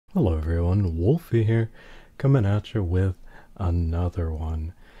Hello everyone, Wolfie here, coming at you with another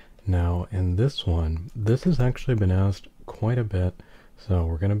one. Now in this one, this has actually been asked quite a bit, so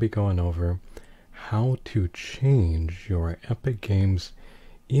we're going to be going over how to change your Epic Games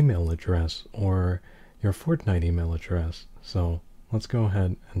email address or your Fortnite email address. So let's go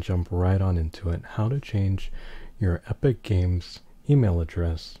ahead and jump right on into it. How to change your Epic Games email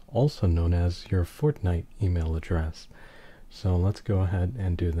address, also known as your Fortnite email address. So let's go ahead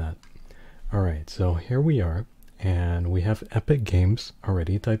and do that. Alright, so here we are, and we have Epic Games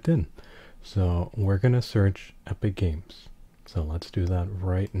already typed in. So we're going to search Epic Games. So let's do that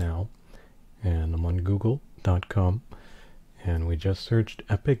right now. And I'm on google.com, and we just searched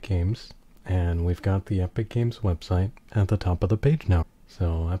Epic Games, and we've got the Epic Games website at the top of the page now.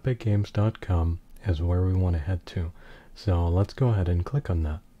 So epicgames.com is where we want to head to. So let's go ahead and click on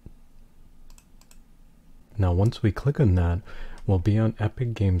that. Now once we click on that, we'll be on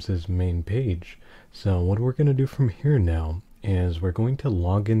Epic Games' main page. So what we're going to do from here now is we're going to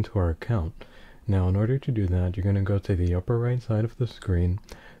log into our account. Now in order to do that, you're going to go to the upper right side of the screen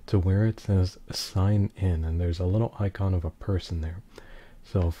to where it says sign in, and there's a little icon of a person there.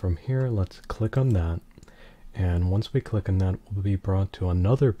 So from here, let's click on that, and once we click on that, we'll be brought to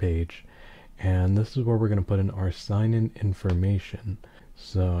another page, and this is where we're going to put in our sign in information.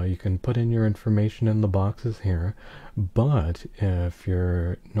 So you can put in your information in the boxes here, but if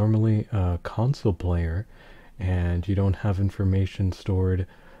you're normally a console player and you don't have information stored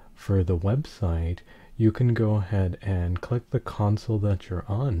for the website, you can go ahead and click the console that you're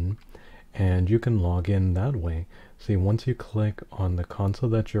on and you can log in that way. See, once you click on the console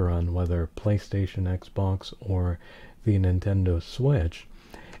that you're on, whether PlayStation, Xbox, or the Nintendo Switch,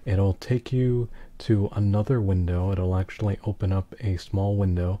 it'll take you to another window. It'll actually open up a small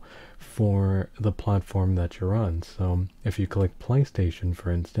window for the platform that you're on. So if you click PlayStation,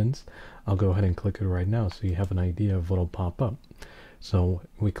 for instance, I'll go ahead and click it right now so you have an idea of what'll pop up. So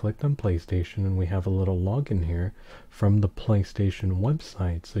we clicked on PlayStation and we have a little login here from the PlayStation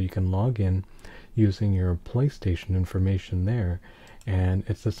website. So you can log in using your PlayStation information there. And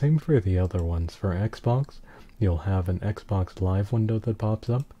it's the same for the other ones. For Xbox, you'll have an Xbox Live window that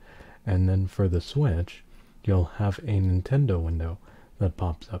pops up. And then for the Switch, you'll have a Nintendo window that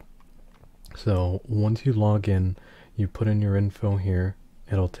pops up. So once you log in, you put in your info here,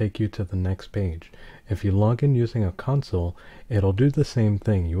 it'll take you to the next page. If you log in using a console, it'll do the same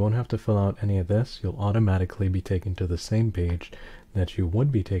thing. You won't have to fill out any of this. You'll automatically be taken to the same page that you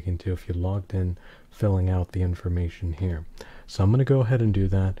would be taken to if you logged in filling out the information here. So I'm going to go ahead and do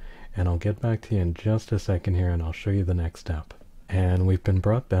that, and I'll get back to you in just a second here, and I'll show you the next step. And we've been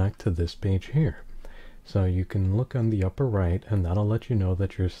brought back to this page here. So you can look on the upper right, and that'll let you know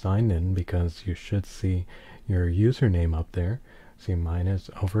that you're signed in because you should see your username up there. See, mine is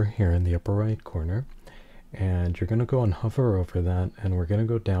over here in the upper right corner. And you're going to go and hover over that, and we're going to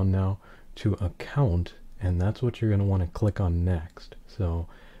go down now to account, and that's what you're going to want to click on next. So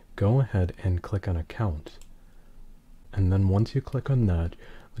go ahead and click on account. And then once you click on that,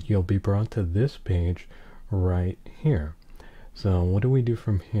 you'll be brought to this page right here. So what do we do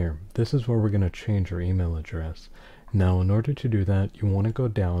from here? This is where we're going to change our email address. Now in order to do that, you want to go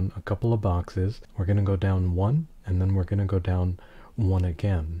down a couple of boxes. We're going to go down one, and then we're going to go down one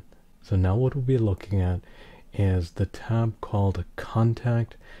again. So now what we'll be looking at is the tab called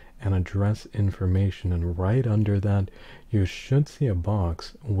Contact and Address Information, and right under that you should see a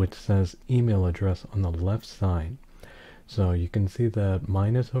box which says email address on the left side. So you can see that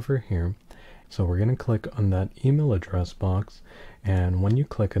mine is over here. So we're going to click on that email address box, and when you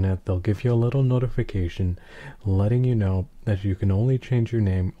click on it, they'll give you a little notification letting you know that you can only change your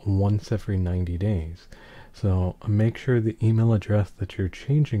name once every 90 days. So make sure the email address that you're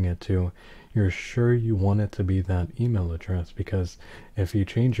changing it to, you're sure you want it to be that email address, because if you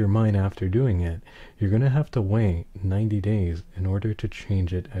change your mind after doing it, you're going to have to wait 90 days in order to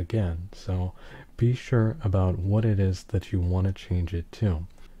change it again. So be sure about what it is that you want to change it to.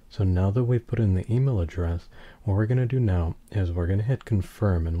 So now that we've put in the email address, what we're going to do now is we're going to hit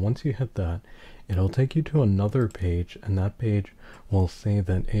confirm, and once you hit that, it'll take you to another page, and that page will say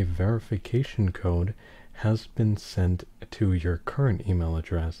that a verification code has been sent to your current email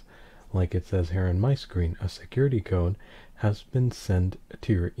address. Like it says here on my screen, a security code has been sent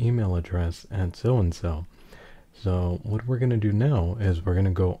to your email address at so-and-so. So what we're going to do now is we're going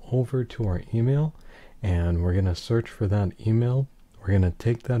to go over to our email, and we're going to search for that email. We're going to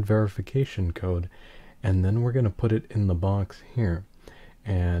take that verification code, and then we're going to put it in the box here.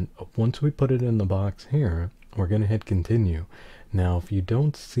 And once we put it in the box here, we're going to hit continue. Now, if you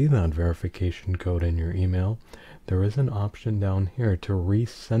don't see that verification code in your email, there is an option down here to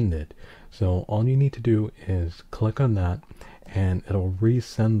resend it. So all you need to do is click on that and it'll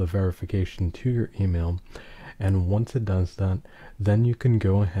resend the verification to your email. And once it does that, then you can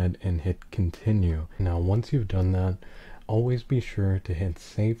go ahead and hit continue. Now, once you've done that, always be sure to hit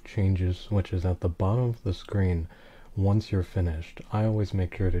save changes, which is at the bottom of the screen once you're finished. I always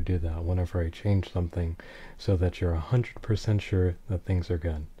make sure to do that whenever I change something so that you're 100% sure that things are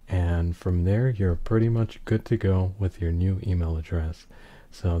good. And from there, you're pretty much good to go with your new email address.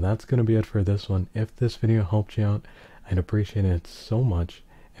 So that's going to be it for this one. If this video helped you out, I'd appreciate it so much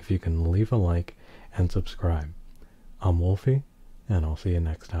if you can leave a like and subscribe. I'm Wolfie, and I'll see you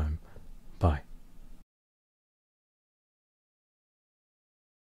next time. Bye.